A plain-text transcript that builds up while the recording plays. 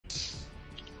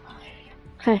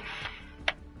Okay.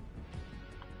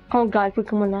 Oh guys, we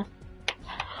can win that.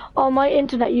 Oh, my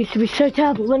internet used to be so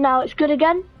terrible, but now it's good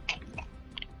again.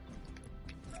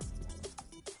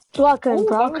 So I couldn't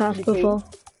broadcast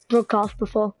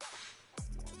before.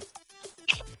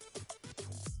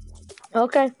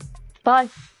 Okay, bye.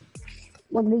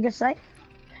 What did he just say?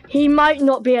 He might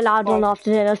not be allowed on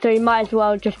after dinner, so he might as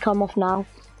well just come off now.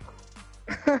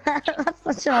 That's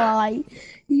such a lie.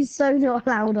 He's so not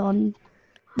allowed on.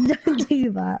 Don't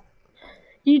do that.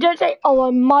 You don't say, oh, I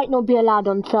might not be allowed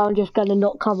on, so I'm just gonna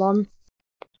not come on.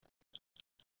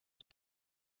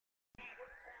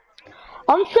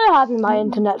 I'm so happy my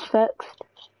internet's fixed.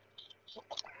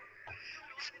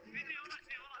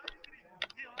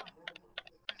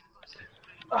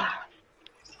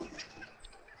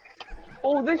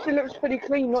 Oh, this looks pretty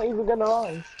clean, not even gonna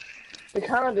lie. The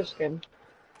Canada skin.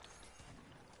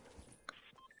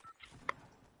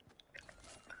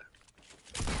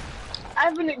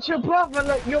 Evan, it's your brother,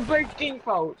 look, you're both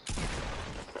defaults.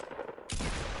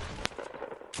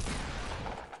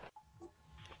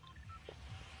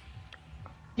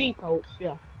 Defaults,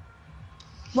 yeah.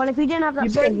 Well, if we didn't have that You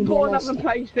skin, both we'd bought be another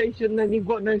PlayStation, then you've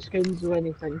got no skins or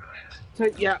anything. So,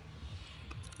 yeah.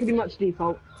 Pretty much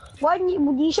default. Why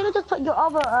didn't you should have just put your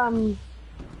other,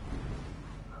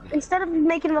 instead of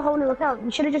making a whole new account, you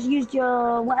should have just used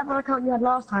your, whatever account you had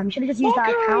last time. You should have just used that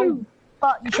account.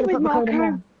 But you should have put the code in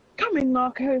there. Come in,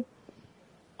 Marco.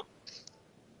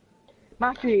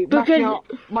 Matthew,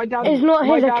 my dad, it's not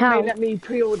his account. May let me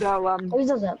pre-order Who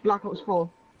does it? Black Ops 4.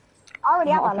 I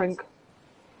already have I that. think.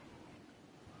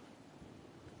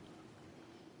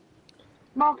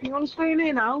 Mark, you want to stay in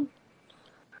here now?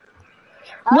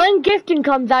 When gifting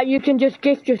comes out, you can just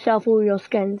gift yourself all your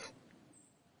skins.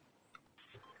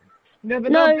 No,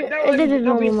 but No,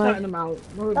 there'll be a certain amount.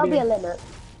 There'll be a limit.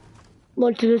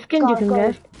 What, to the skins you can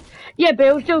gift? Yeah, but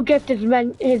he'll still gift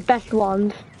his best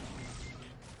ones.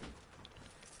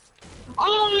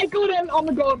 Oh, I got him! Oh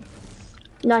my god!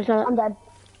 Nice. I'm dead.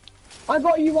 I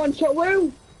got you one shot,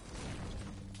 Will!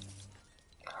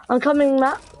 I'm coming,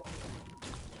 Matt.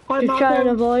 Just try and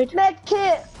avoid.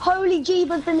 Medkit! Holy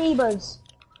jeebus and ebers!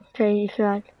 Okay, you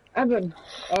should. Evan.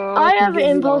 I have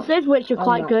impulses, which are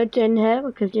quite good in here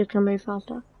because you can move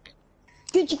faster.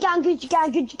 Gucci gang, Gucci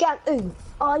gang, Gucci gang. Ooh,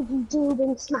 I'm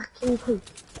doing smacking poop.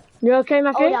 You okay,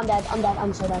 Matthew? Oh, yeah, I'm dead.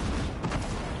 I'm so dead.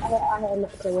 I hit him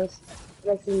with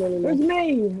the It's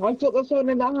me! I thought there's someone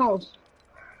in that house.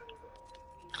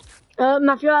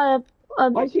 Matthew, I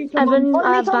see someone.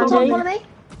 Evan, Follow me.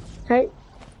 Okay.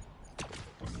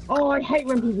 Oh, I hate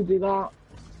when people do that.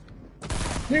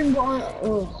 Doing what I...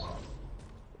 Oh.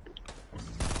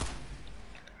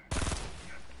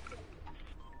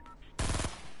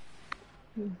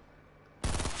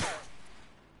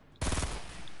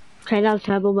 Okay, that was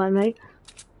terrible by me.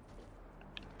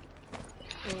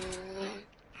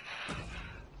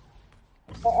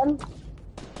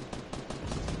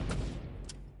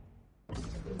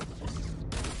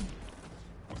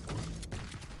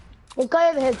 The guy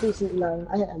over here is decent low.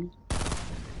 I hit him.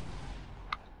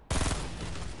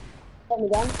 Hit him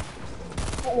again.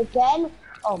 Hit him again.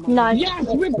 Oh my Nice. Yes,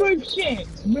 we're both shit!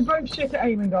 We're both shit at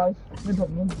aiming, guys. No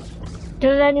problem.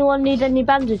 Does anyone need any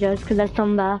bandages? Because there's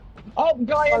some there. Oh,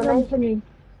 guy, everyone for me.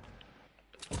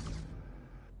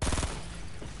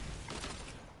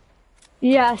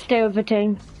 Yeah, stay with the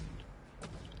team.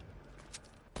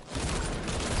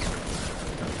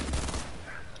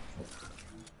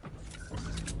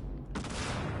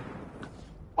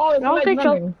 Oh, it's Okay,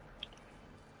 running.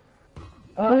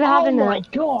 having my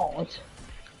it. god!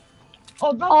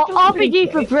 Oh, that's Oh, just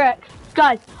RPG for big. brick.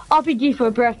 Guys, RPG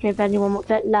for brick if anyone wants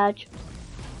that ledge.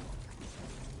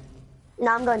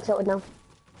 No, I'm going tilted now.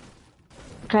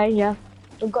 Okay, yeah.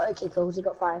 We've got 2 kills, we've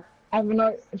got 5.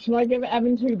 Evan, should I give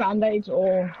Evan 2 band-aids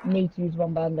or me to use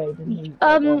 1 band-aid?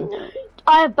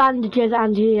 I have bandages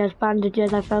and he has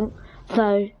bandages, I think.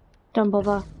 So, don't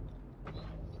bother.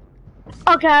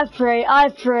 Okay, I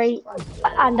have 3.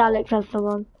 And Alex has the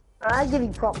 1. I'll give you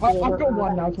props. I've got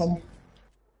 1 now, Tom.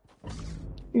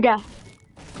 Yeah.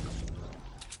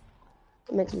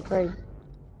 It makes me pretty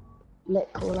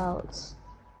lit call outs.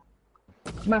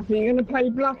 Matthew, you're gonna play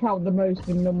Blackout the most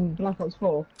in Black Ops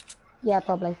 4? Yeah,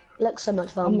 probably. Looks so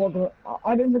much fun.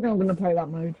 I don't think I'm gonna play that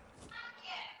mode.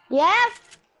 Yeah?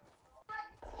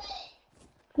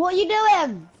 What are you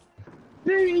doing?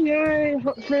 Yeah,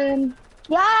 hot fin.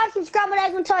 Yeah, I have some scrambled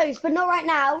eggs and toast, but not right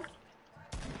now.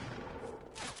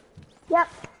 Yep.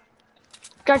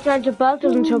 Guys, trying to bug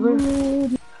doesn't trouble.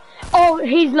 Oh,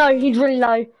 he's low. He's really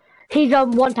low. He's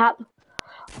 1 tap.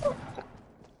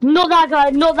 Not that guy.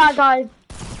 Not that guy.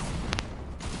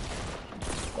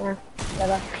 Yeah.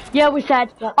 Never. Yeah, we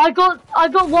said. Yeah. I got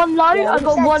one low. Yeah, I we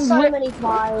got said one. so many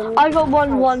times. I got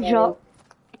one say. shot.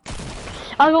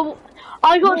 I got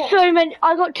What? so many.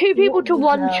 I got two people What to the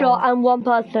one hell? shot and one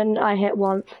person I hit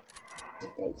once.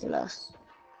 Ridiculous.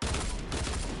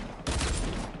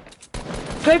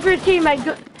 Go for his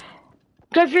teammate.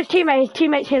 Go for his teammate. His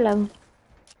teammates heal him.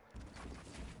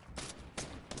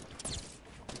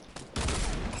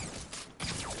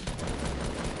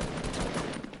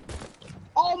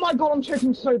 Oh my god, I'm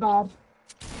choking so bad.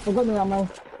 I've got no ammo.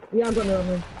 Yeah, I've got no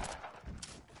ammo.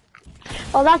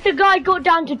 Oh, that's the guy got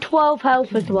down to 12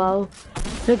 health as well.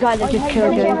 The guy that just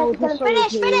killed him.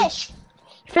 Finish!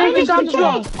 Finish the gun as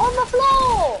well. On the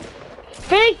floor!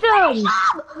 Finish them!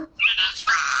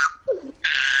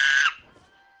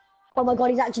 Oh my god,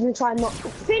 he's actually gonna try and not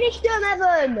finish them,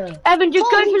 Evan! Evan, just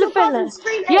go for the finish.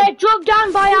 Yeah, drop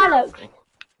down by Alex.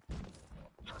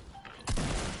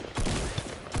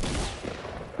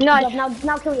 Nice.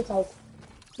 Now kill yourself.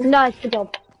 Nice. Good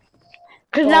job.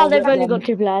 Because now they've only got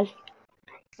 2 players.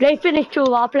 They finished too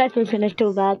well, our players will finish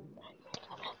too bad.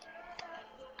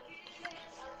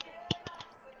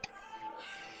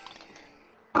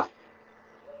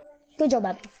 Good job,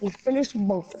 Evan. You finished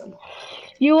both of them.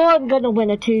 You aren't gonna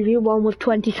win a 2v1 with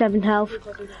 27 health.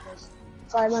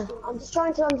 Sorry, man. I'm just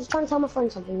trying to tell my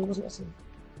friend something. He wasn't listening.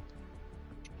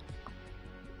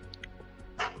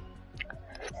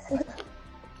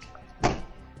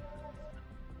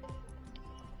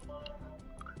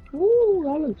 Ooh,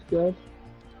 that looks good.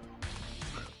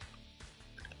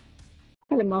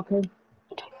 Hello, Marco.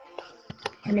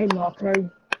 Hello,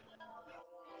 Marco.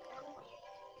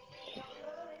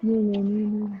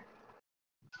 No.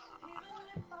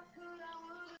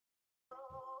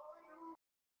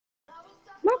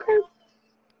 Marco.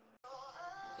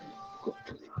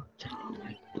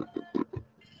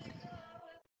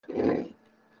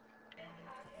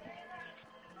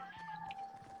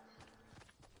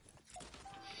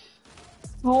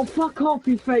 Oh, fuck off,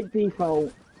 you fake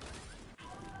default.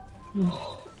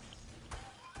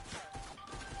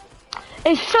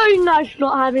 It's so nice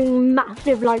not having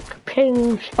massive, like,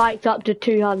 ping spikes up to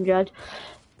 200.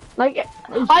 Like,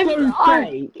 It's so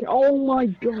fake. Oh my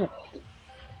god.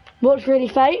 What's really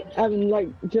fake? Like,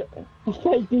 a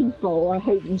fake default, I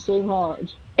hate them so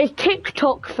much. It's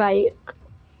TikTok fake.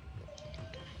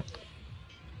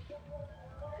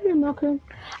 Hey, Marco.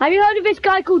 Have you heard of this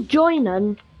guy called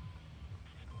Joynan?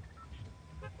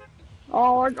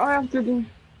 Oh, I have to do...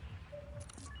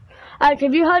 Alex,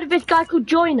 have you heard of this guy called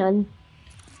Joynan?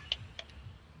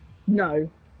 No.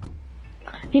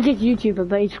 He's a YouTuber,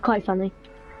 but he's quite funny.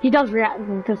 He does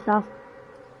reactions to stuff.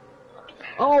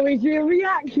 Oh, is he a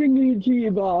reaction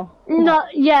YouTuber? No,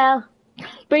 yeah.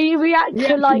 But he reacts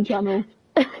to, Reaction like... channel.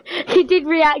 He did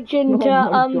reaction to,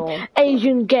 God.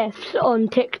 Asian gifts on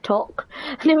TikTok.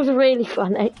 And it was really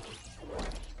funny.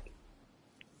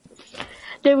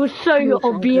 They were so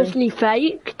obviously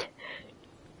faked.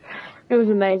 It was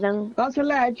amazing. That's a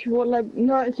ledge. What ledge?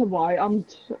 No, it's a white. I'm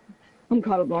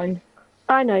colorblind.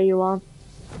 I know you are.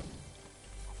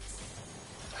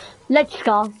 Ledge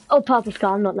scar. Oh, purple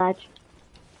scar, not ledge.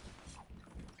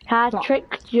 Had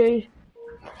tricked you.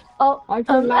 Oh,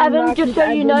 Evan, just so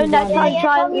you know, next time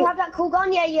try Tom, you have that cool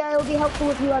gun? Yeah, it'll be helpful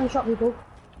if you shot people.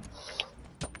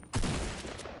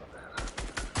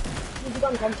 Use your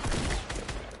gun, Tom.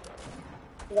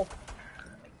 Okay.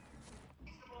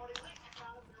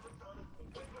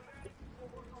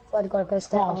 Swear to God, go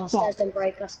stairs. Oh, stairs don't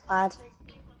break, that's bad.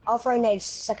 I'll throw nades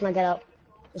the second I get up,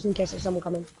 just in case there's someone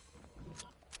coming.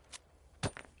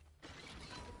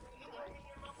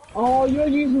 Oh, you're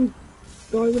using...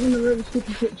 Guys, I'm in a really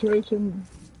sticky situation.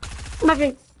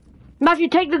 Matthew,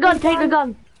 take the gun, take the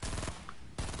gun.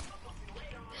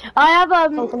 I have,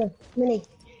 Tom, come here. Mini.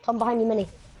 Tom, behind you, Mini.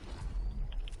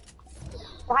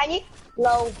 Behind you?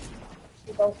 Low.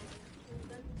 Go.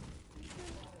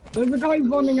 There's a guy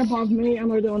running above me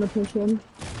and I don't want to push him.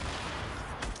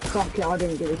 Fuck it, I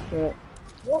don't give a shit.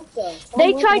 What the?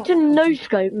 They tried to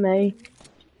no-scope me.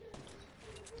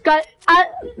 Guys,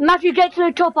 Matthew, get to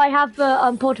the top, I have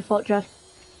the, Porta Fortress.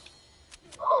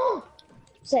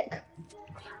 Sick.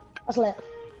 That's lit.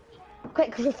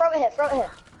 Quick, throw it here,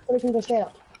 so we can go straight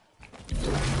up.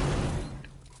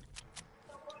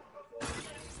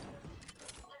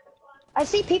 I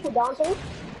see people dancing.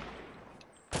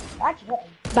 I actually hit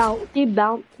him.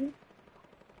 Bouncy.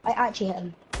 I actually hit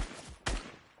him.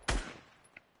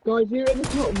 Guys, you're at the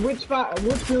top.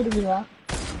 Which building are you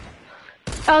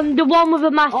at? The one with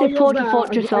a massive Porta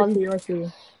Fortress on. I see.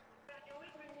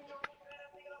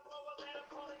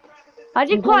 I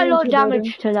did quite a lot of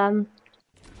damage to them.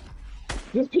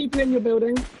 There's people in your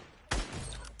building.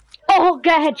 Oh,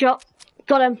 get a headshot.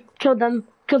 Got him. Killed them.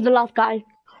 Killed the last guy.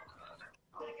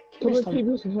 There's two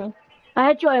people here.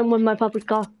 I headshot him with my public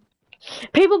car.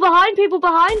 People behind. People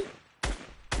behind.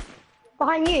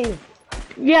 Behind you.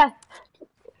 Yeah.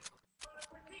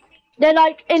 They're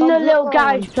like in Tom, the look little around.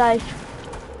 garage place.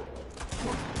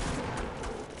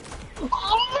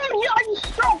 Oh, yeah, I'm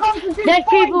shotgun to do There's 5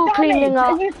 people damage. cleaning up.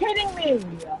 Are you kidding me?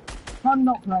 I'm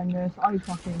not playing this. I'm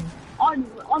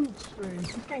screwed.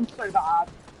 This game's so bad.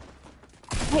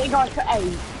 Hit a guy for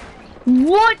 8.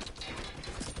 What?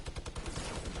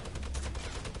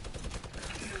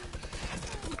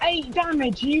 8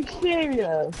 damage, are you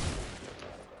serious?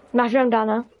 Smash him down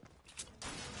now.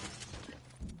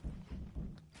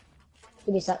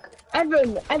 Give me a sec.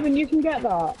 Evan, you can get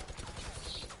that.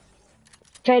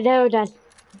 Okay, they're all dead.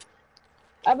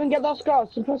 Evan, get that scar.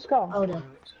 Simple scar. Hold on.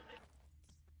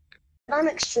 I'm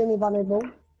extremely vulnerable.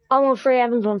 I'm on 3,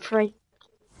 Evan's on 3.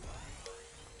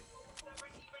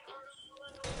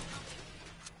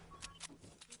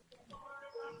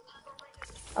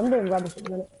 I'm doing rubbish at the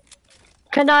minute.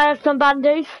 Can I have some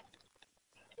bandies?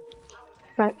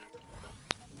 Right.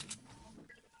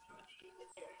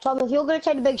 Tom, if you're gonna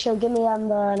take the big shield, give me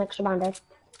an extra band-aid.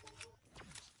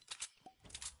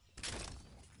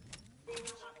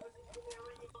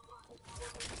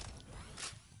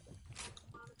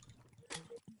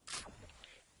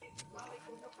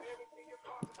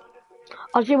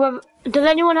 I'll see whether... Does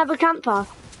anyone have a campfire?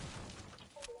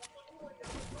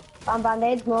 Found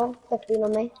band-aids, more. 15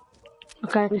 on me.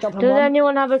 Okay. I'm dropping Does one.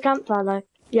 anyone have a campfire though?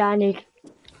 Yeah, I need.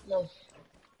 No.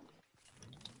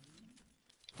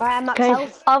 Alright, I'm max Okay,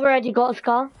 health. I've already got a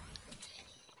scar.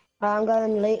 Alright, I'm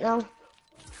going late now.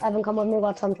 Evan, come with me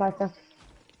while Tom tries to.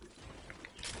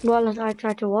 Well, I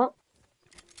tried to what?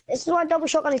 This is why double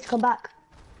shotgun needs to come back.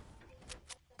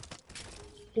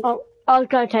 Oh, I was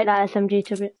going to take that SMG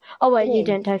to be... Oh wait, you Yeah.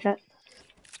 didn't take it.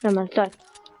 Never mind, so...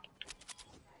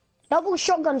 Double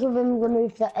shotguns have been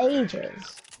removed for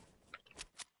ages.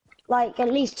 Like,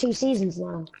 at least 2 seasons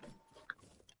now.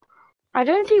 I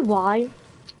don't see why.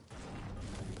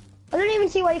 I don't even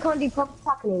see why you can't do proper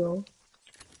attack anymore.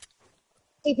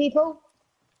 See people?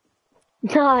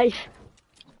 Nice.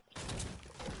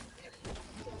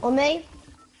 On me?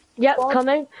 Yep, What?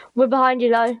 coming. We're behind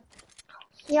you though.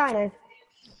 Yeah, I know.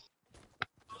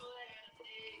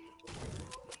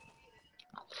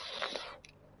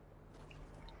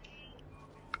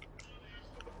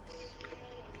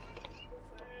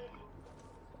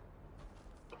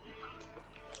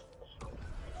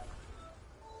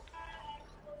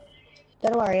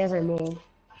 Don't worry, there's no more.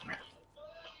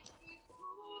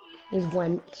 He's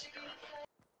went.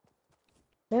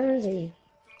 Where is he?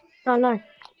 Oh no.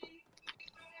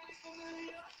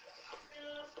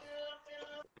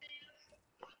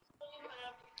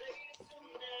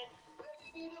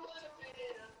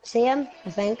 See him? I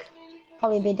think.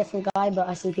 Probably be a different guy, but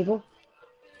I see people.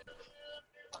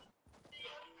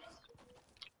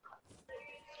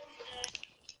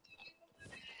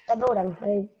 They're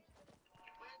building.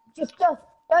 Just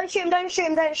don't shoot him, don't shoot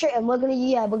him, don't shoot him. We're gonna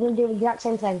do the exact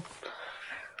same thing.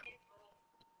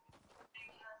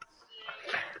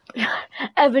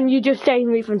 Evan, you just saved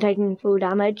me from taking full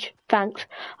damage. Thanks.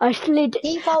 I slid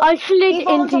Default into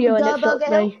on top you of and it Durburger stopped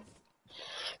Hill. me.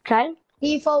 Okay?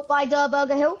 Default by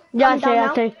Durburger Hill. Yeah, Coming down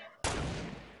I see.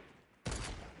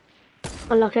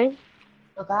 Unlucky.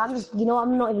 Okay, I'm just, you know what,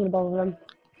 I'm not even gonna bother them.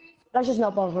 Let's just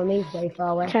not bother him, he's very far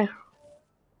away. Okay.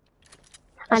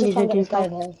 Let's And just try he's and a get this guy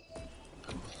default. over here.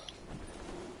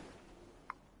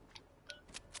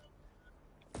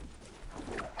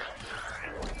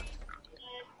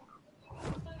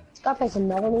 This guy plays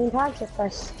another name pad, just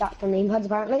press stack from name pads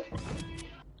apparently.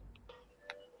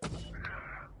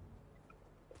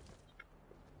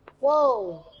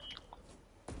 Whoa!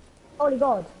 Holy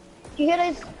god. Do you hear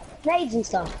those nades and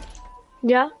stuff?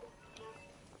 Yeah?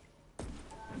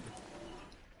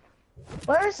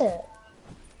 Where is it?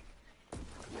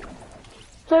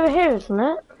 It's over here, isn't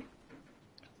it?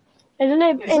 Isn't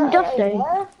it Is in that Dusty? over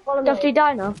there? Follow me. Dusty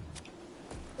Diner?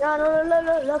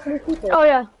 No, look at these people. Oh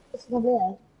yeah. This is over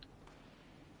there.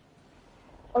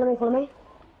 Follow me.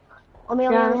 On me,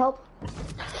 Yeah. help.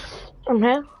 I'm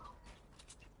here.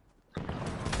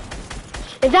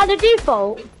 Is that the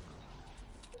default?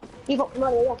 Default from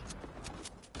earlier, yeah.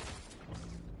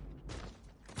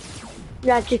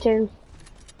 Yeah, it's 2 teams.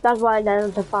 That's why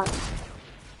there's a fight.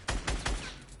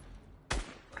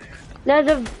 There's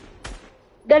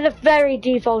a very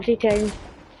defaulty team.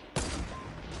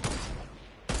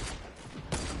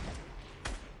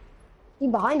 He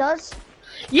behind us.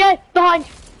 Yeah, behind.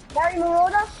 Barry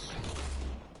Marauder.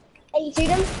 82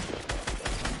 them.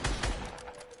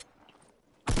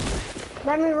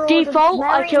 Memory roll. Default,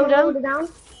 I killed him. Down.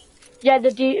 Yeah,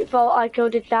 the default, I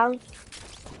killed it down.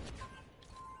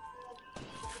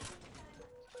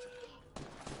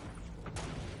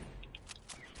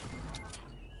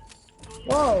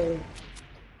 Whoa.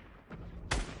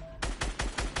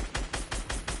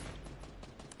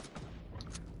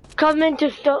 Come into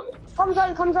stop. Come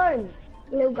zone.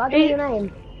 Little, I don't know your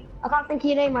name. I can't think of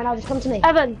your name right now, just come to me.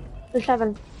 Evan. There's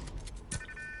Evan.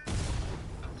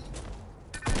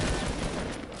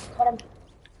 Got him.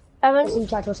 Evan. He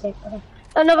tried to escape. Okay.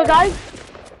 Another guy.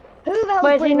 Who the hell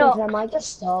Where's is he bringing not? them? I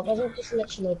just stop. There's just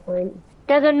literally no point.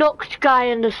 There's a knocked guy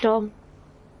in the storm.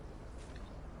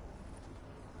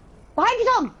 Behind you,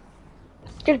 Tom!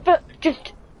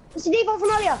 Just. It's the default from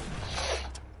earlier.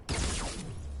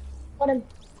 Got him.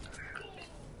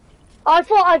 I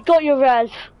thought I'd got your res.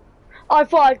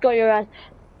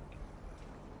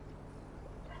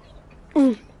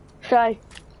 Sorry.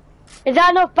 Is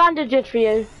that enough bandages for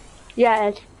you? Yeah,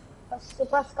 it is. Let's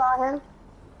suppress scar him.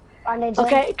 Bandage him.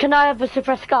 Okay, can I have a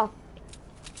suppressed scar?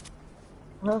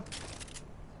 Uh-huh.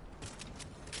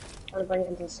 I'll bring it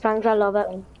into this. Thanks, I love it.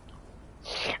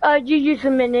 You use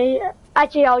the mini.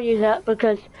 Actually, I'll use it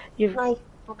because you've... No,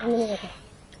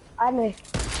 I know.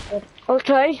 Good.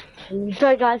 Okay.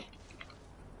 Sorry, guys.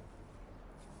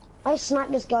 I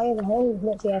sniped this guy over here who's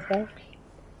literally AFK.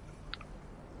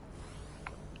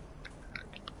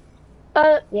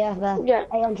 Yeah, there. Yeah.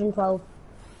 812.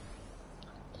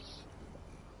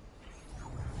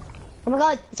 Oh my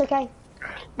god, it's okay.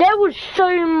 There was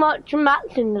so much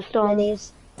mats in the storm.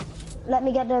 Minis. Let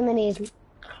me get the minis.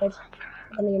 Good.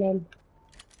 Tell me your name.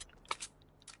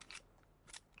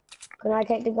 Can I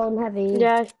take the golden heavy?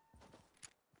 Yeah.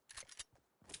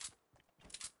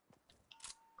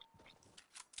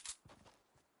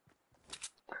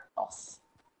 Off.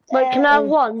 Wait, can I have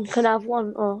one? Can I have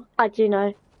one? Oh, I do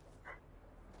know.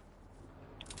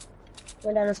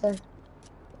 We're down, let's go.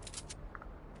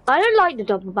 I don't like the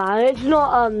double barrel. It's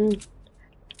not,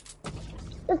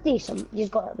 It's decent.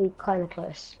 You've got to be kind of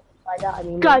close. By that I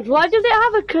mean... Guys, why does it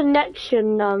have a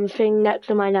connection, thing next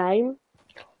to my name?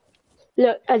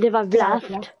 Look, as if I've Yeah, left.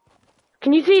 yeah.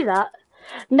 Can you see that?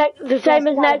 The same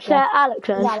as next to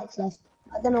Alex's. Alex left.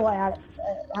 I don't know why it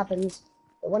happens.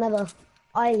 But whenever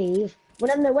I leave...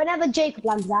 Whenever Jacob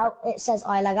lands out, it says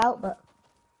I lag out, but...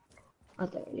 I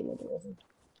don't really know the reason.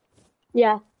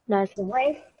 Yeah, nice. The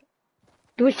way...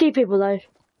 Do we see people though?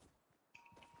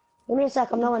 Give me a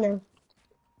sec, I'm nowhere now.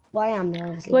 Well, I am there,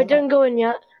 obviously. We don't go in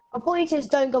yet. My point is,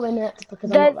 don't go in it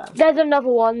because I'm not there. There's another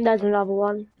one. There's another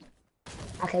one.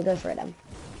 Okay, go for it then.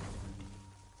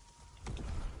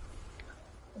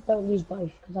 Don't use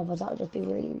both because otherwise that would just be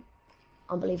really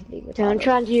unbelievably retarded. Yeah, I'm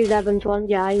trying to use Evan's one.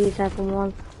 Yeah, I use Evan's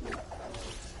one.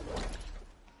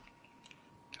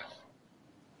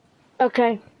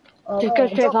 Okay. Oh, Just go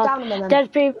straight drop past. down on them then. There's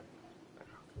people.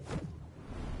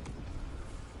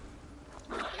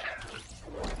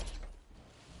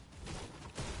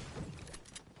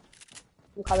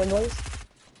 I'm coming, boys.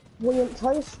 William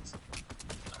Toast.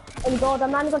 Oh god,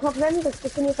 I'm landing on top of him. Just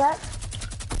give me a sec.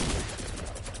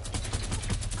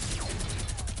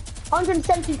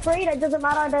 173, that doesn't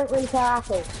matter, I don't really care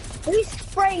at all. Who's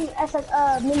spraying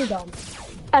minigun?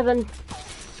 Evan.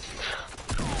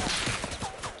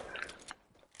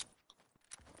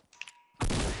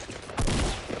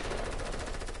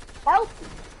 Help!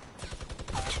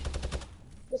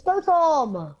 Let's go,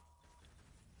 Tom!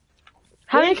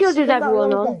 How many kills is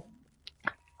everyone on?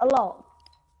 A lot.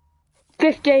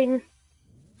 15.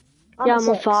 Yeah, I'm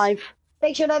on 6. 5.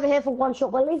 Big shot over here for one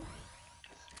shot, Willie.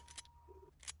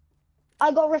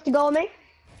 I got Rift to go on me.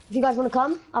 If you guys want to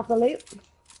come after the loot.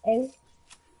 In.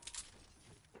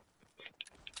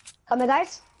 Come here,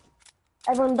 guys.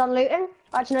 Everyone done looting?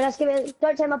 Actually, no, let's give it.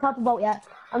 Don't take my purple bolt yet.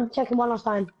 I'm checking one last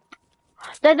time.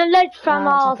 There's a ledge from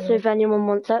it's us okay. if anyone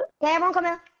wants it. Okay, everyone come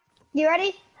here. You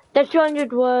ready? There's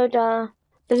 200 wood,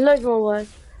 there's loads more wood.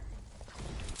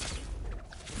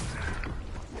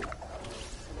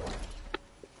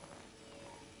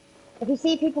 If you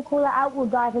see people call it out, we'll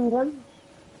dive into them.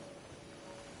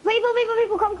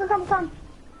 People, come.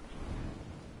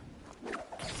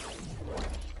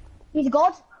 He's a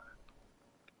god.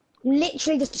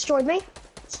 Literally just destroyed me.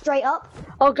 Straight up.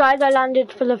 Oh guys, I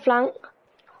landed for the flank.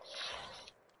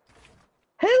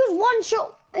 Who's one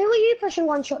shot? Who are you pushing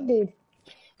one shot, dude?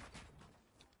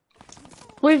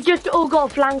 We've just all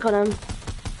got a flank on him.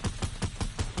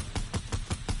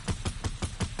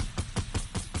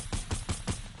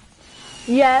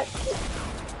 Yeah.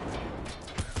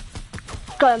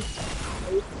 Got him.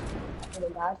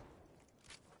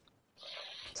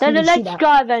 There's a ledge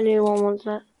sky if anyone wants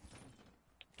it.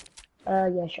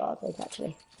 Yeah, sure, I'll take it,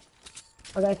 actually.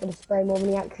 I'll go for the spray more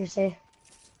than the accuracy.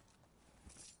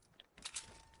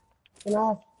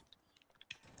 No.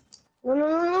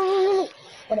 No.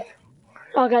 Got it.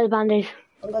 I'll get the bandies.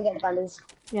 I'm gonna get the bandies.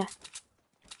 Yeah.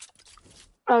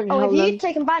 I'll just Oh, if hold them. you've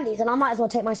taken bandies, then I might as well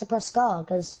take my suppressed scar,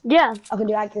 because Yeah. I can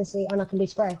do accuracy and I can do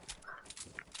spray.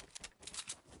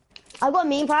 I've got a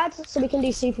meme pad, so we can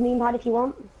do super meme pad if you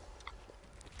want.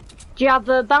 Do you have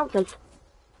the bouncers?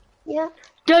 Yeah.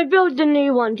 Don't build the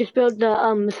new one, just build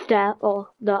the stair or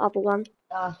the other one.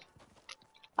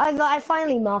 I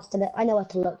finally mastered it. I know where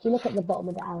to look. You look at the bottom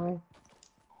of the arrow.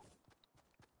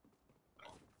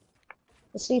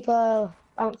 The super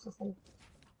bouncer thing.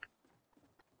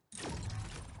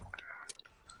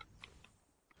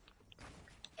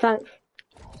 Thanks.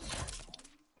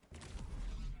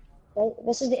 Okay,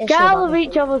 this is the issue. Get out about of this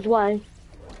each thing. other's way.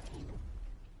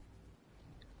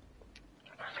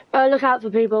 Look out for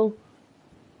people.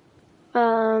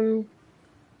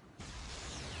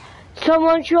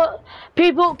 Someone shot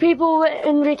people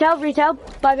in retail,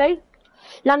 by me.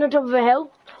 Land on top of a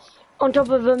hill, on top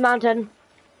of a mountain,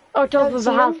 on top Don't of see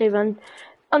a house them. even.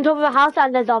 On top of a house,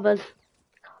 and there's others.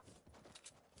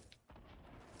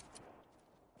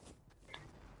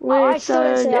 I still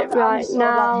don't see it them. I'm right sort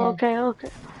of right now. here. Okay.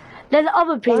 There's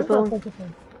other people.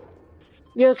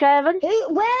 You okay, Evan?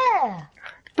 Who? Where?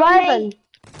 Bye, Me. Evan.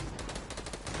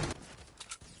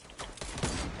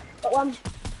 Got one.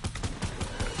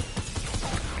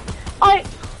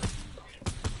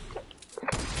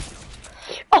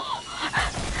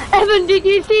 Oh, Evan, did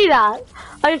you see that?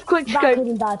 I just quick That scoped.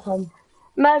 couldn't die, Tom.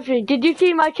 Matthew, did you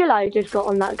see my kill I just got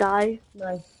on that guy?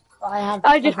 No. But I have.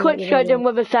 I just can quick get you scoped him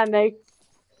video. with a semi.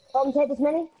 Tom, take this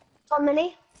mini. Tom,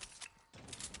 mini.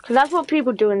 Cause that's what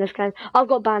people do in this game. I've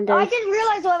got I band-aids. didn't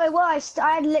realise where they were. I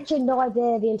had literally no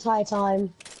idea the entire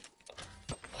time.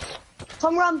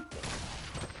 Tom, run.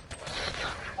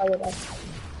 Oh, you're dead.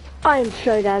 I am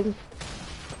so dead.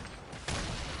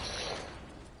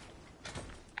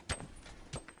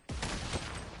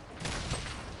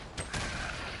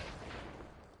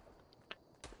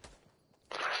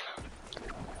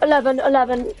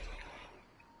 Eleven.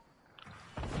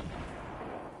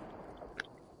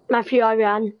 Matthew, I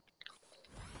ran.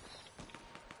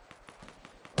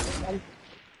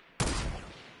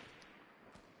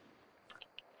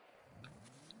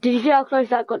 Did you see how close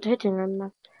that got to hitting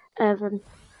him, Evan?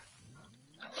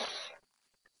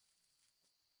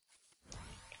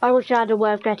 I wish I had a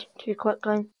way of getting to you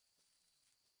quickly.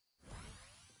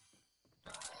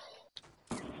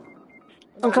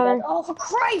 I'm coming. Oh, for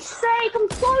Christ's sake, I'm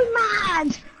so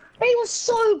mad. He was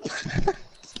so.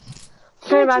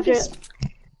 Sorry, Matthew.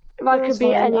 If I could That's be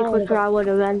fine, any I quicker, I would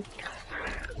have been.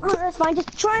 Oh, that's fine.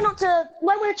 Just try not to.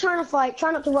 When we're trying to fight,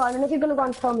 try not to run. And if you're gonna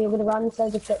run, tell me you're gonna run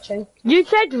instead of pitching. You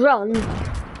said run.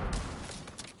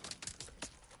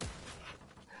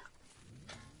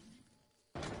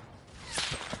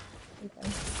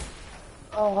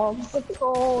 Oh my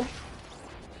god.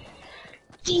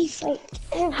 Defect.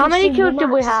 How many kills did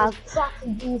we have?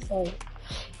 Exactly defect.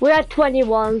 We had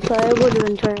 21, so it would have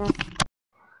been 20.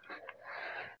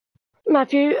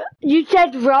 Matthew, you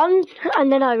said run,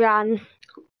 and then I ran.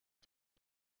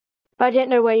 But I didn't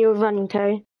know where you were running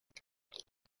to.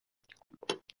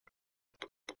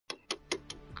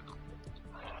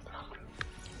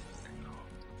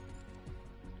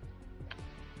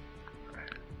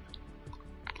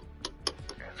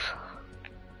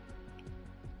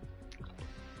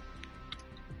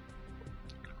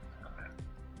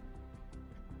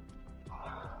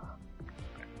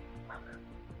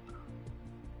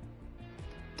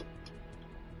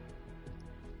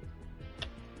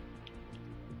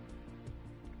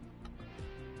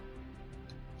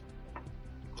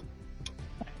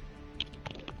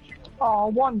 Oh,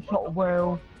 one shot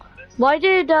will. Why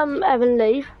did Evan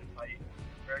leave?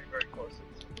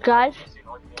 Guys?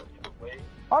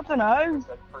 I don't know.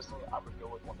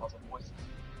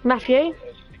 Matthew?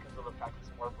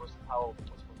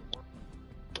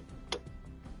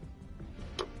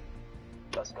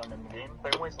 Best gun in the game.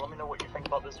 But anyways, let me know what you think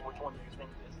about this. Which one do you think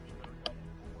is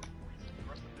the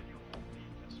rest of the video will be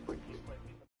just for gameplay.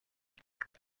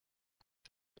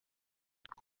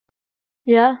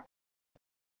 Yeah?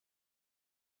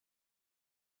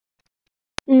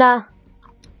 Nah.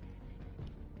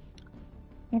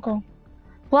 Okay.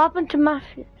 What happened to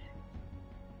Matthew?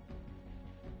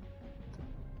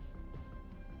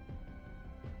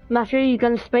 Matthew, you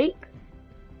gonna speak?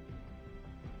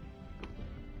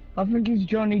 I think it's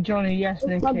Johnny, yes,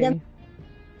 Plug Nicky. them.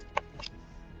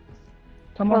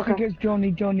 Tom, I Okay. think it's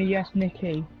Johnny, yes,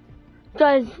 Nicky.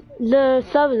 Guys, the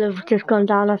servers have just gone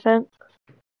down, I think.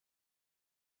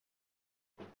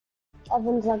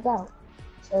 Everyone's logged out.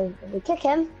 So if we kick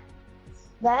him,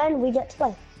 then we get to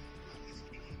play.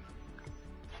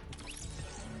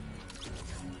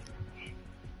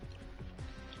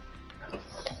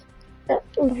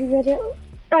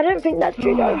 I don't think that's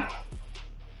true though.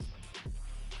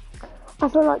 I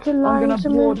feel like you're I'm lying gonna to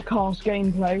me. broadcast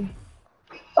gameplay.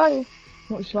 Oh,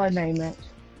 What should I name it?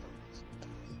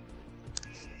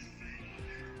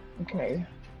 Okay.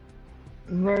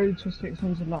 Road to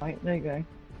 600 light. There you go.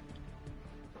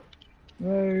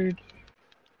 Road.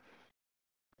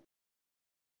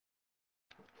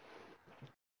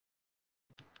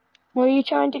 what are you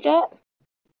trying to get?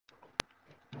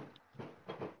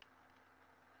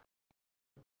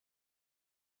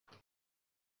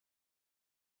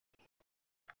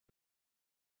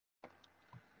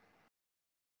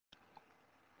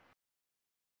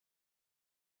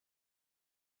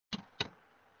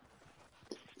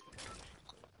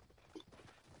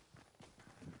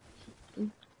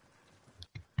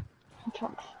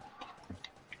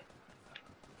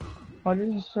 I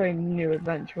didn't say new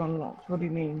adventure unlocked. What do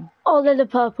you mean? Oh, there's a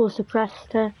purple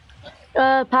suppressed here.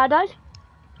 Paradise?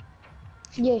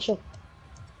 Yeah, sure.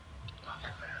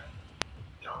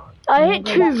 I hit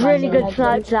two That really guy's a good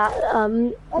snipes that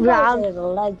That round. guy is a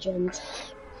legend.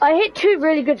 I hit two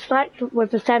really good snipes with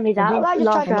the semi that That guy just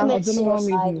tried last to round. commit I don't know why I'm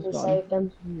suicide using and this gun. saved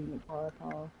him. I'm using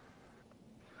firepower.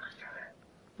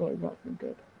 Thought it got pretty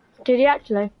good. Did he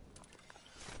actually?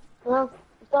 Well,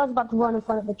 the guy was about to run in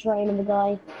front of the train and the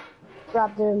guy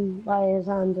grabbed him by his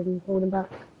hand and pulled him back.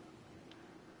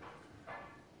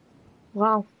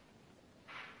 Wow.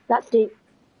 That's deep.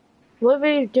 What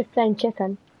were you just playing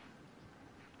chicken?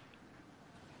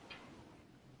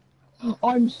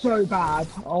 I'm so bad.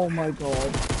 Oh my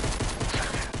god.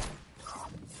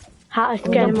 How to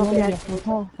get him off your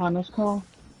head. Hannah's car.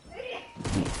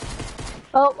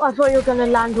 Oh, I thought you were gonna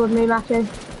land with me, Matthew.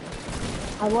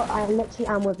 I literally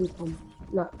am with you, Tom.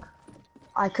 Look,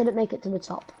 I couldn't make it to the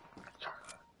top.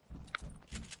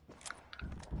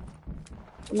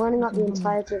 I'm running up the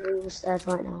entirety of the stairs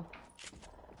right now.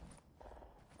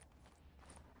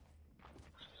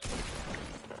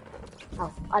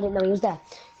 Oh, I didn't know he was there.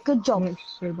 Good job. It's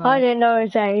so bad. I didn't know it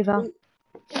was there either.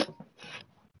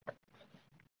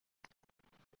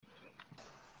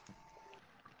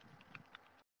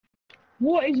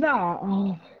 What is that?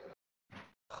 Oh.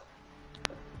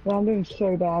 Well, I'm doing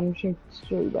so bad. I'm doing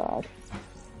so bad.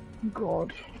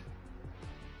 God.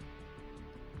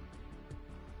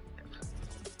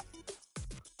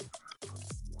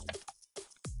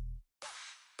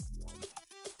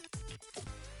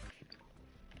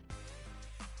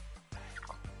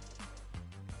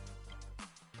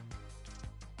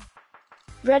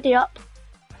 Ready up.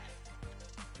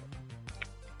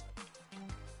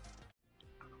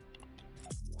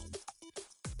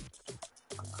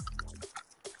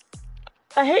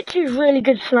 I hit two really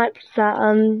good snipes that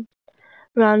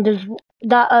round as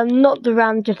that not the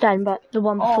round just then, but the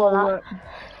one before that.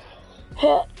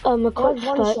 Hit a quick One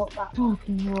scope. shot that.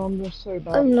 Fucking hell, I'm just so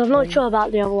bad. I'm not sure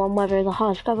about the other one, whether it's a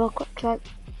hard scope or a quick scope.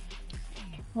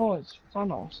 Oh, it's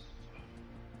Thanos.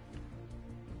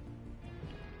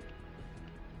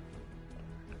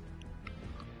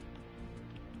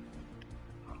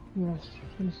 Yes,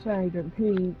 I was gonna say, don't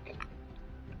peek.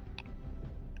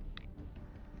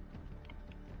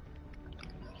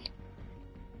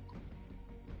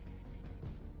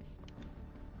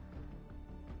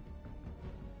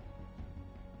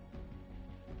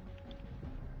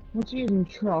 What's using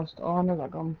trust? Oh, I know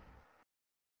that gun.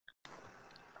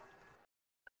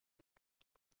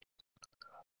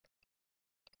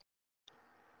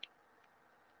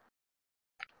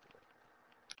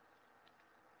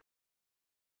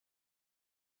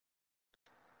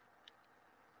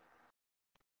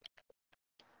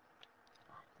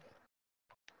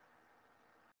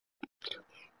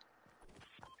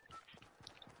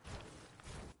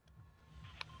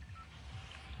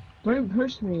 Don't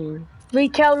push me.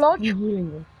 Retail I'm lodge?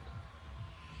 healing this.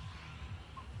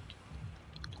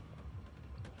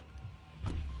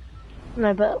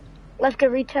 No, but let's go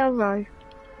retail row.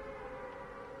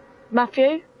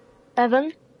 Matthew?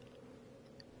 Evan?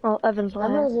 Oh, Evan's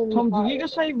not here. Tom, did you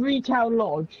just say retail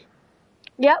lodge?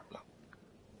 Yep.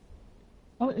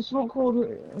 Oh, it's not called.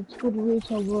 It's called a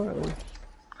retail row.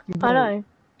 I know.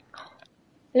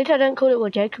 At least I don't call it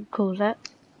what Jacob calls it.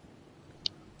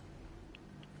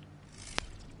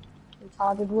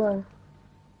 Retarded word.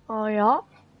 Oh, yeah?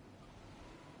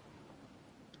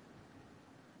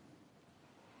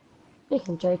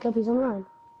 Speaking of Jacob, he's online.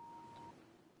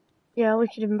 Yeah, we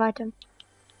should invite him.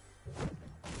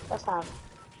 Let's have.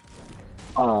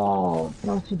 Oh,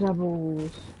 bloody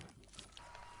devils.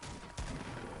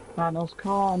 Thanos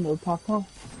car, no papa.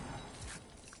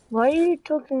 Why are you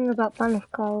talking about Thanos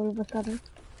car all of a sudden?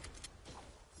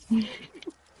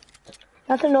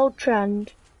 That's an old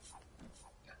trend.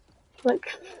 Like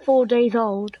 4 days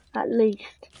old, at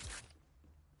least.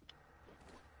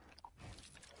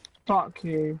 Fuck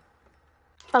you.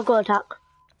 I've got attack.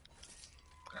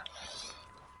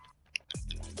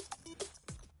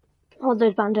 Hold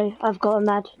those Bando. I've got a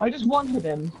med. I just wanted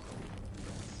him.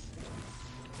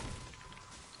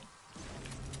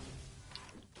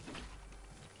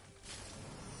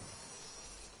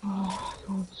 Oh,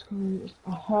 God, screw it.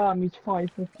 I'm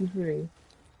 553.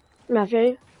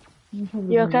 Matthew,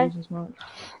 you okay?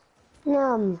 No,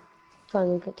 I'm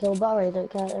trying to get killed, but I really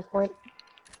don't care at this point.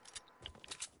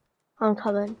 I'm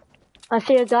coming. I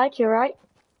see a guy to your right.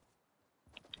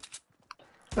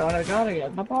 Gotta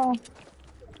get the ball.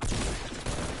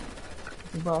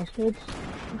 You bastards.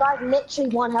 Guy's literally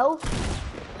 1 health.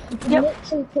 You can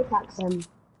literally pickaxe him.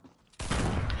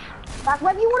 Like,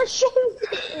 whether you want to shoot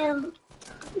him.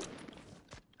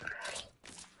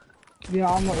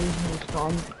 Yeah, I'm not using this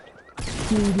gun.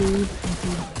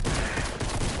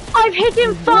 I've hit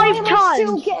him 5 Why am I times.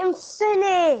 still getting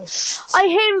finished?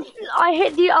 I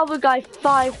hit the other guy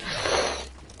 5.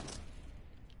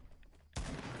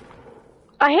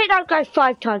 I hit that guy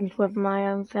 5 times with my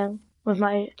own thing, with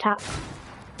my attack.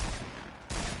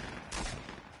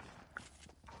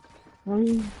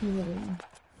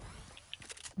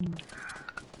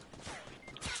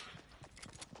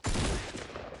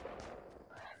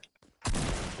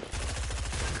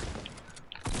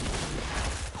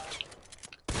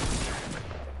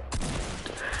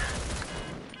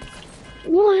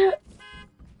 What?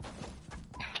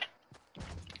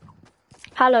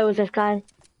 Hello, is this guy?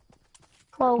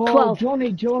 12. Oh,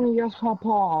 12. Johnny, yes,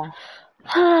 papa.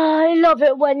 I love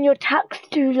it when your attacks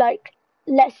do like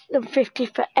less than 50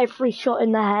 for every shot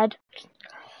in the head.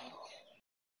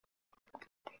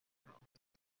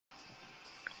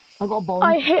 I got a bomb.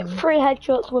 I hit 3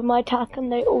 headshots with my attack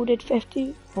and they all did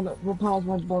 50. What powers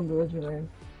my bond originally?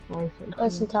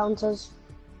 Close encounters.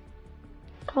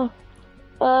 Oh.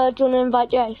 Do you want to invite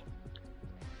Jay?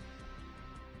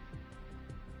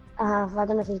 I don't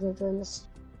know if he's going to join this.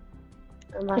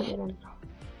 I might be then.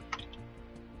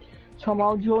 Tom,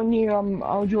 I'll join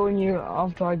you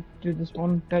after I do this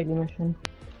one daily mission.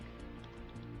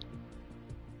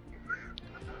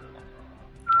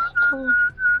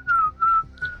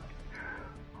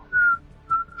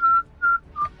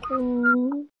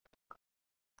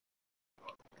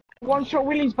 One shot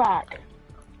Willie's back.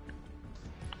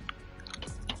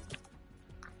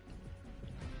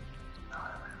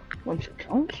 One shot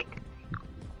chance.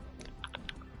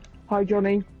 Hi,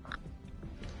 Johnny.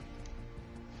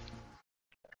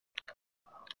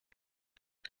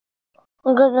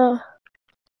 I'm gonna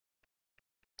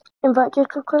invite you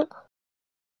real quick.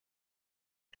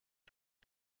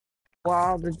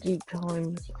 Wow, the deep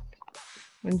times.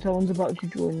 When someone's about to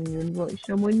join you, invite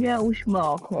someone else,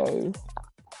 Marco.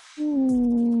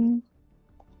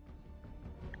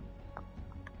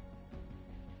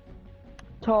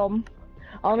 Tom,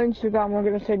 on Instagram, I'm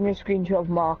going to send you a screenshot of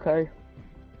Marco.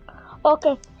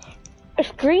 Okay. A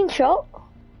screenshot?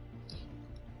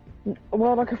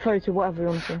 Well, like a photo, whatever you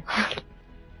want to.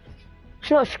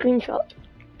 It's not a screenshot.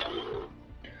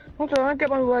 Hold on, I get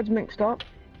my words mixed up.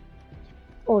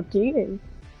 Or do you?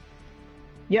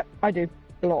 Yep, I do.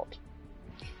 A lot.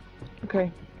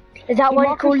 Okay. Is that why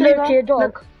you call Marcus Loki a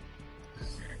dog?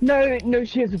 No,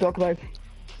 she is a dog though.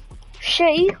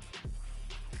 She?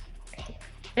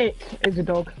 It is a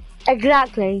dog.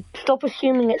 Exactly. Stop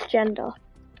assuming it's gender.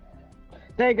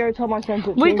 There you go, Tom, I sent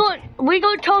it to We you.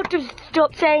 got told to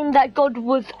stop saying that God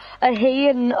was a he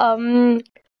in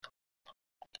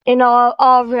our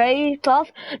RA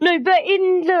class. No, but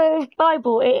in the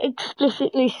Bible it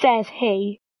explicitly says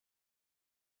he.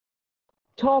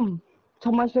 Tom,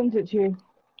 I sent it to you.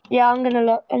 Yeah, I'm gonna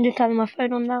look. I'm just having my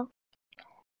phone on now.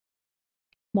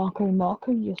 Marco,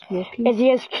 yes, Loki. Is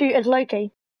he as cute as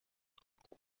Loki?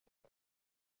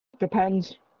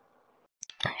 Depends.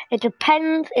 It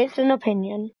depends. It's an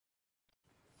opinion.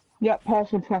 Yep,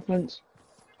 personal preference.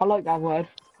 I like that word.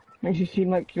 Makes you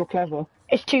seem like you're clever.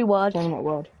 It's 2 words. Saying that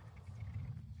word.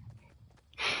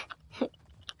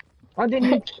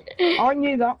 I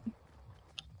knew that.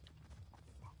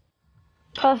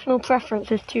 Personal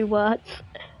preference is 2 words.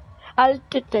 I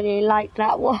just really like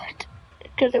that word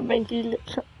because it makes you look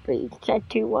so pretty. It said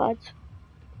 2 words.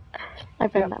 I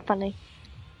find that funny.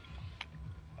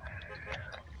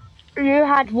 You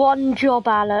had 1 job,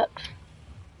 Alex.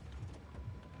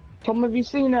 Tom, have you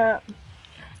seen it?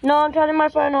 No, I'm turning my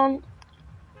phone on.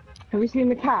 Have you seen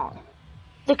the cat?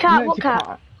 The cat? No, What it's a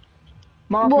cat?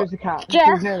 Marco's What? the cat.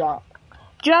 Jess? Do you know that?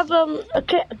 Do you have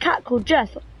a cat called Jess?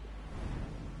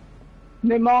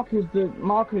 No, Marco's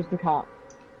the cat.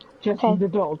 Jess Okay. is the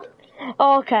dog.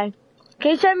 Oh, okay.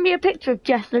 Can you send me a picture of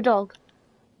Jess the dog?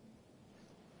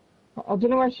 I don't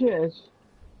know where she is.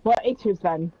 Well, it is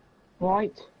then,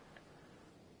 right?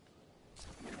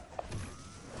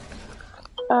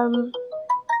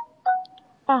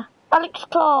 Alex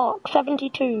Clark,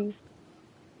 72.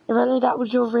 If only that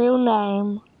was your real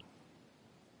name.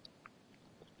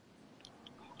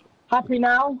 Happy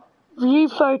now? View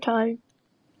photo.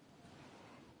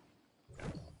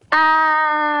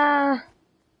 Ah.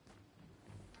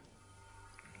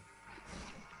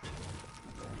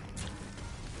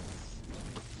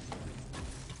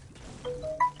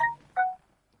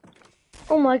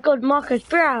 Oh my god, Marcus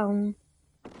Brown.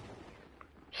 Oh,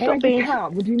 Stop it's being... a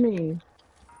cat. What do you mean?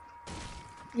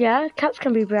 Yeah, cats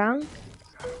can be brown.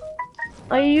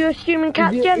 Are you assuming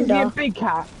cat's Is he a gender? big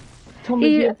cat? Tom, is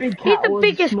he a big He's cat the or is he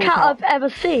a biggest small cat cat? I've ever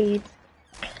seen.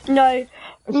 No,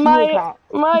 A small cat.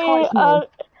 Quite small.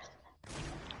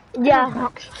 Yeah.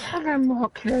 Hello,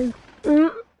 Marco.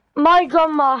 My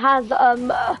grandma has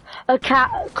a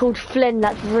cat called Flynn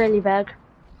that's really big.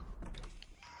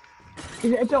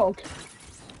 Is it a dog?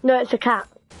 No, it's a cat.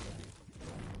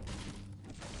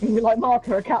 Is it like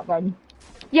Marco, a cat then?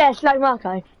 Yeah, it's like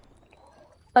Marco.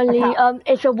 Only cat.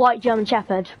 it's a white German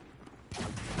Shepherd.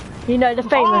 You know, the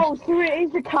famous. Oh, so it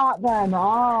is a cat then.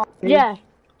 Ah. Yeah.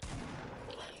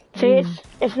 See,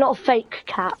 it's not a fake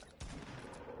cat.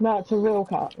 No, it's a real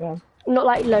cat, yeah. Not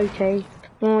like Loki.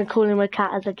 I'm gonna call him a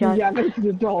cat as a joke. Yeah, no, it's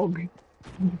a dog.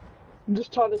 I'm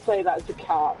just trying to say that it's a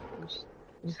cat.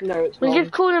 Just know it's We wrong.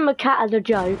 just call him a cat as a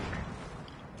joke.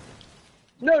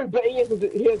 No, but he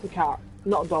is a cat,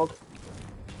 not a dog.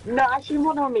 No, actually,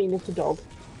 what I mean is a dog.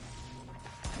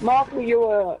 Marco,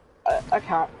 you're a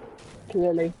cat,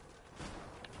 clearly.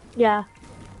 Yeah.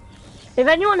 If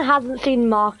anyone hasn't seen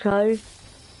Marco,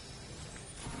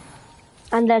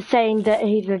 and they're saying that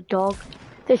he's a dog,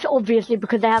 it's obviously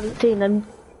because they haven't seen him.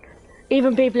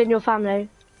 Even people in your family.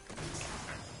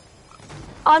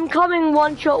 I'm coming,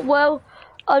 one shot, Will.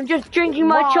 I'm just drinking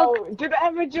my chocolate. Did I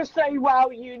ever just say, wow,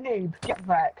 you noob? Get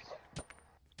wrecked.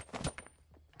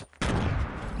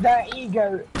 Their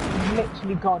ego is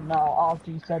literally gone now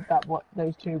after you said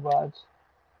those two words.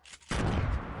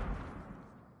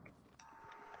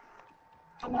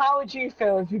 And how would you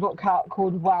feel if you got a cat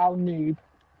called Wow Noob?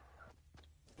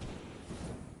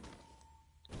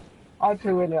 I'd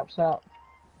feel really upset.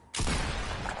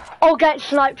 I'll get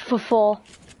sniped for 4.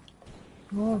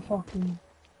 Oh, fucking...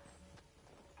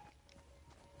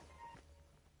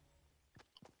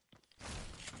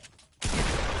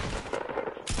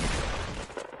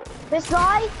 This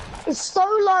guy is so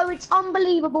low, it's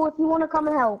unbelievable. If you want to come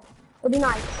and help, it'd be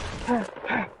nice.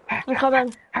 I'm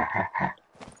coming.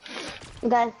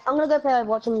 Okay, I'm gonna go play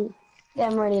Overwatch and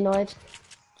get him really annoyed.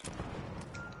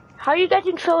 How are you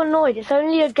getting so annoyed? It's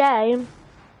only a game.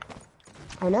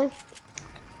 I know.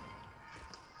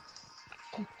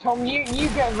 Tom, you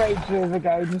get raged over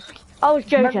games. I was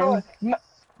joking.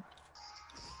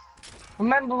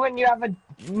 Remember when you have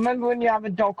a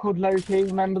dog called Loki?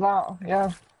 Remember that?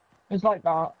 Yeah, it's like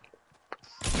that.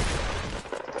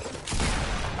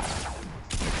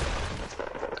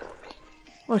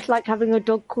 Well, it's like having a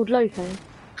dog called Loki.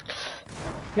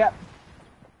 Yep.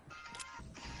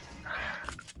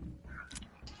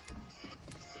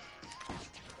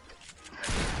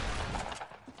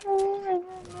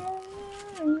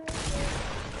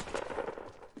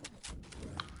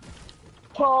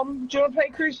 Tom, do you want to play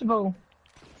Crucible?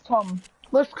 Tom.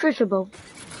 What's Crucible?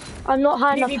 I'm not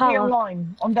high enough PvP power.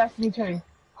 Online on Destiny 2.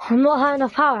 I'm not high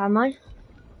enough power, am I?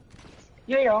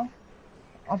 Yeah, you are.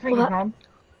 I think you can.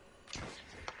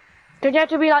 Don't you have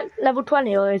to be like level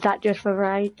 20, or is that just for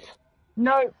raids?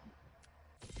 No.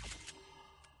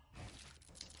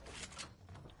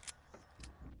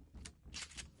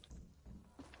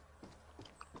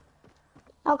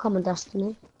 I'll come on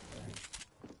Destiny.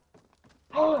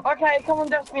 Okay, come on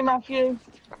Destiny, Matthew.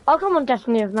 I'll come on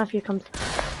Destiny if Matthew comes.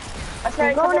 Okay,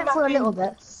 I'm come going on, it for a Matthew. little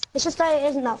bit. It's just that it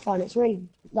isn't that fun. It's really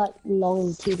like long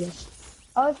and tedious.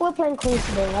 Oh, if we're playing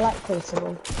Crucible, I like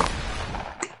Crucible.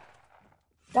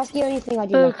 That's the only thing I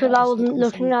do. Oh, like because about I wasn't Crucible.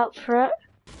 looking out for it.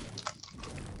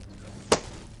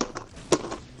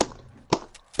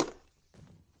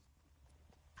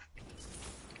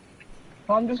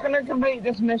 I'm just going to complete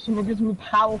this mission with some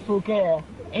powerful gear,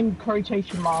 in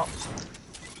quotation marks.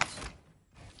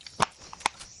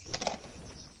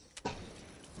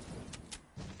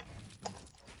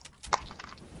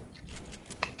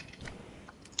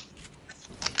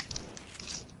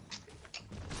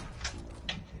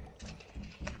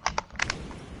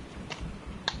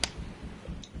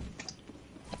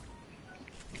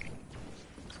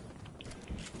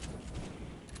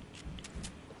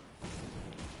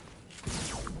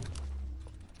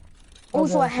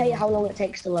 Also, I hate how long it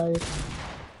takes to load.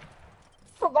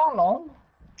 Not that long.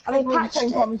 Have they It's the patched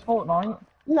same time it? as Fortnite.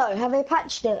 No, have they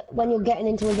patched it when you're getting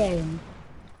into a game?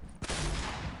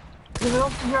 Because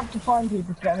often you have to find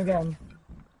people to get in a game.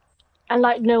 And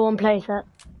like no one plays it.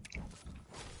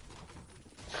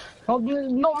 Well,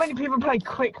 not many people play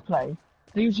quick play.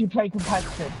 They usually play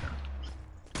competitive.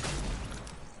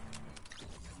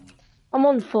 I'm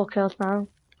on 4 kills now.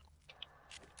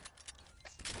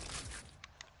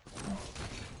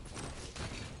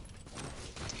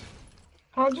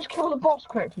 Can I just kill the boss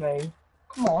quickly?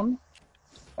 Come on.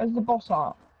 Where's the boss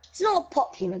at? It's not a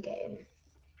popular game.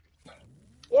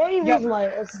 The only Yep. reason why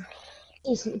it's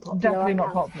decently popular Definitely right not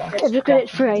now popular. It's because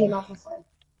it's free.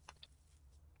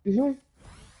 Mm-hmm.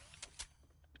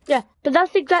 Yeah, but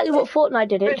that's exactly what Fortnite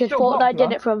did. But It it's because still Fortnite did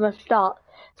popular. it from the start.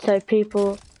 So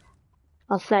people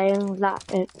are saying that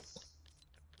it's...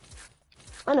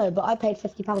 I know, but I paid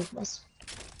 £50 for this.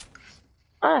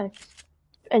 Oh.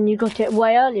 And you got it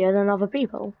way earlier than other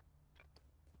people.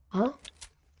 Huh?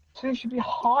 So it should be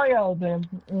higher than...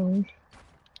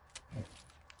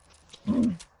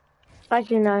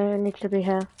 Actually, no, it needs to be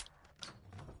here.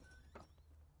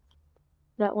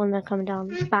 That one, they're coming down.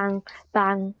 Bang,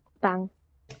 bang, bang.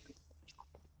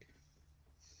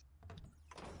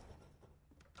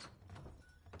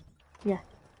 Yeah.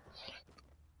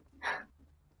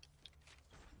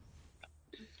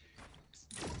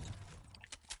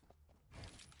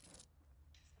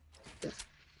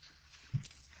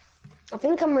 I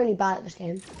think I'm really bad at this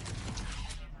game.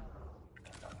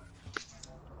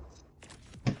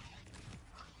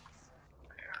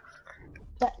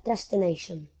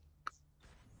 Destination.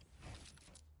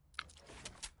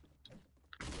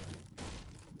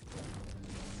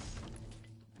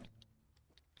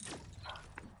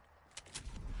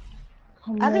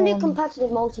 I can do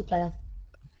competitive multiplayer.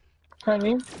 Can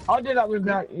you? I'll do that with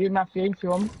you, Matthew, if you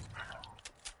want.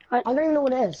 I don't even know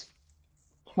what it is.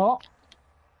 What?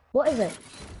 What is it?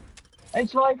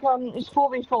 It's like, it's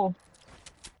 4v4.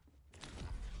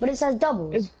 But it says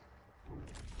doubles. It's...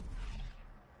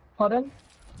 Pardon?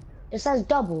 It says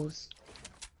doubles.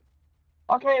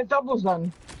 Okay, it's doubles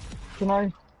then. You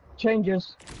know,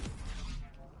 changes.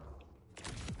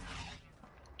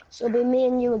 So it'll be me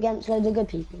and you against loads of good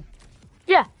people.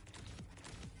 Yeah.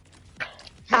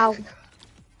 Ow.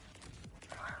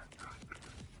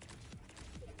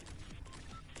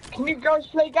 Can you guys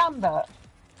play Gambit?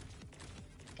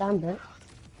 Gambit?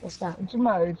 What's that? It's a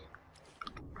mode.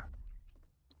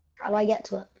 How do I get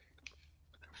to it?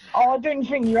 Oh, I don't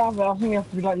think you have it. I think you have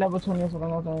to be like level 20 or something,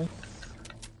 I don't know.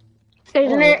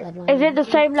 Isn't Oh, it? level Is it the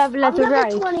same level as I'm a level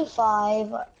raid?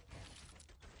 25.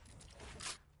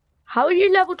 How are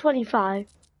you level 25?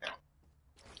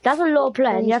 That's a lot of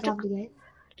playing. You have to.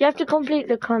 You have to complete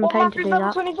the What, campaign to Matthew's do level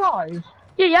that. 25?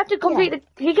 Yeah, you have to complete the.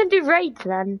 He can do raids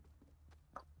then.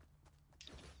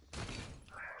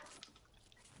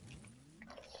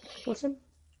 Awesome.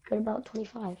 Good about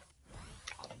 25.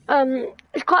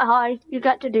 It's quite high. You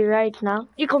get to do raids now.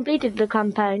 You completed the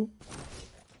campaign.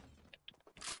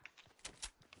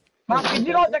 Matthew, did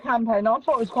you like the campaign? I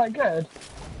thought it was quite good.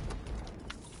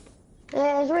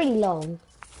 It's really long.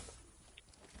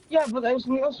 Yeah, but that's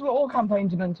what all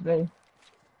campaigns are meant to be.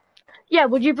 Yeah,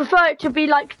 would you prefer it to be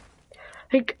like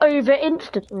over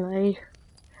instantly?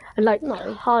 And like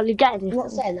No. hardly get anything? I'm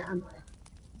not saying that, am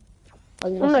I?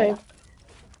 I'm No. not saying that.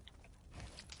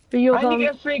 But you're And you going.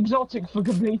 get 3 exotics for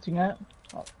completing it.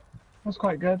 That's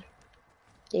quite good.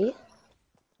 Do you?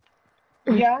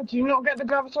 Yeah, do you not get the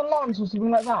Graviton Lance or something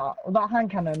like that? Or that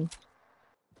hand cannon?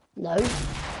 No.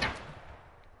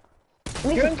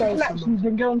 We Go could into go collections, somewhere.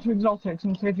 then go into exotics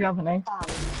and see if you have any.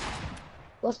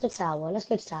 What's the tower? Let's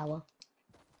go to tower.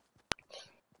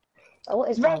 Oh, what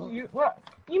is tower?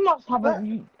 You must have What?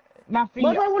 a... Matthew,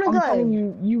 Where do I wanna I'm go? telling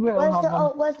you, you will have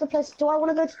them. Where's the place? Do I want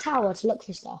to go to tower to look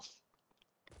for stuff?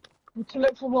 To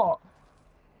look for what?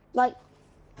 Like,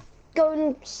 go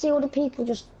and see all the people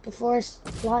just before I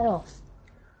fly off.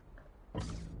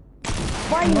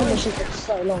 Why are you mission take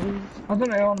so long? I don't know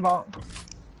what you're on about.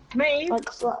 Me? Like,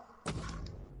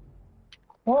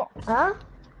 What? huh?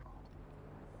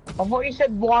 I thought you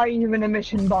said, why are you in a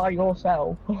mission by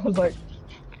yourself? I was like,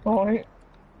 alright.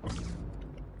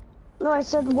 No, I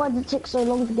said, why did it take so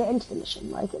long to get into the mission?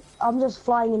 Like, I'm just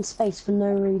flying in space for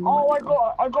no reason. Oh, right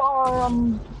now. I got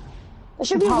There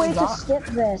should be a way to that. skip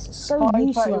this. It's so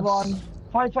 531, useless.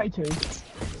 532.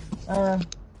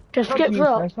 Just That's skip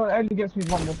rock. useless, so it only gives me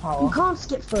 1 more You power. can't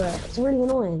skip through it. It's really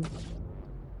annoying.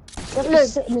 You have to Look.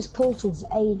 sit in this portal for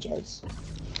ages.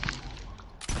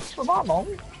 It's not that long.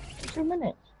 2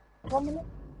 minutes. 1 minute.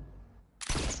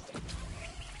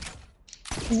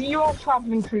 you are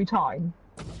travelling through time.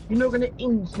 You're not going to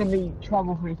instantly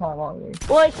travel through time, are you?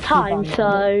 Well, it's time, You're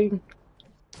so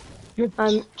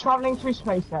You're travelling through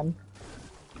space then.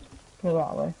 Put it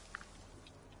that way.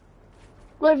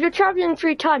 well, if you're traveling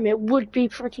through time, it would be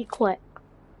pretty quick.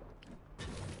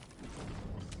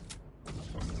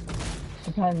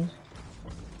 Depends.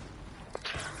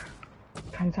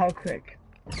 Depends how quick.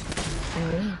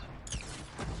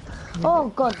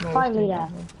 Oh god, finally there.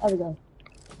 There we go.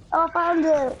 Oh, I found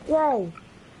it! Yay!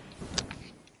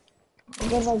 Where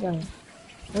did I go?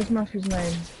 What's Matthew's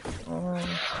name? Oh,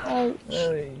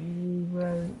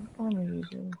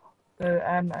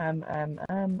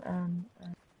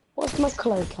 what's my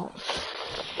cloak at?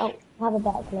 Oh, have a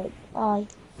better cloak. Bye.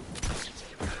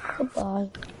 Goodbye.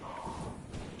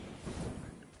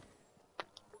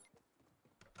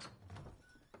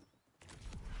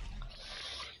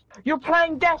 You're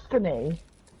playing Destiny?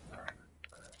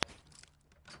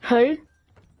 Who?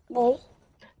 Me?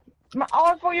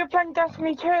 I thought you were playing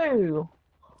Destiny too.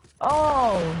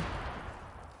 Oh,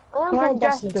 I am playing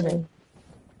Destiny 2.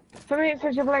 For me it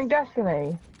says you're playing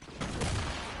Destiny.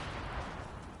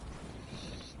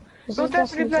 This You're is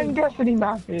definitely playing 2. Destiny,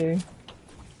 Matthew.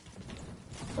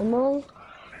 Am I?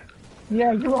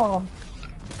 Yeah, you are.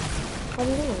 How do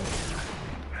you know?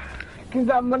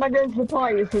 Because when I go into the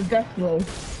party it says Destiny,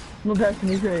 not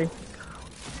Destiny 2.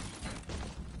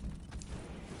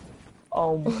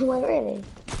 Oh. Wait, really?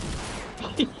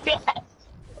 Yes!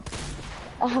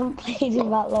 I haven't played in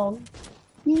that long.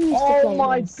 You used to Oh play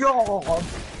my this. god!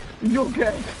 You're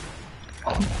good.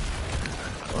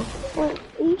 Wait,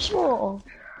 are you sure?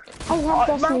 I have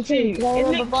Destiny Matthew, 2 because I it remember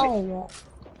literally- buying it.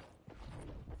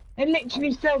 It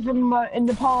literally says in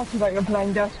the party that you're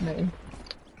playing Destiny.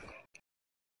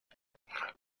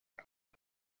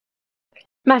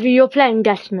 Matthew, you're playing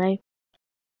Destiny.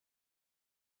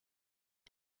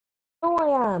 No,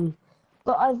 I am.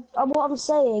 But what I'm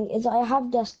saying is I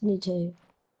have Destiny 2.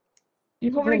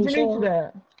 You probably Pretty deleted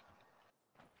sure.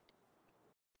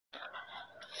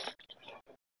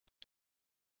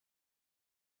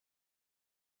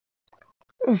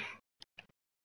 it.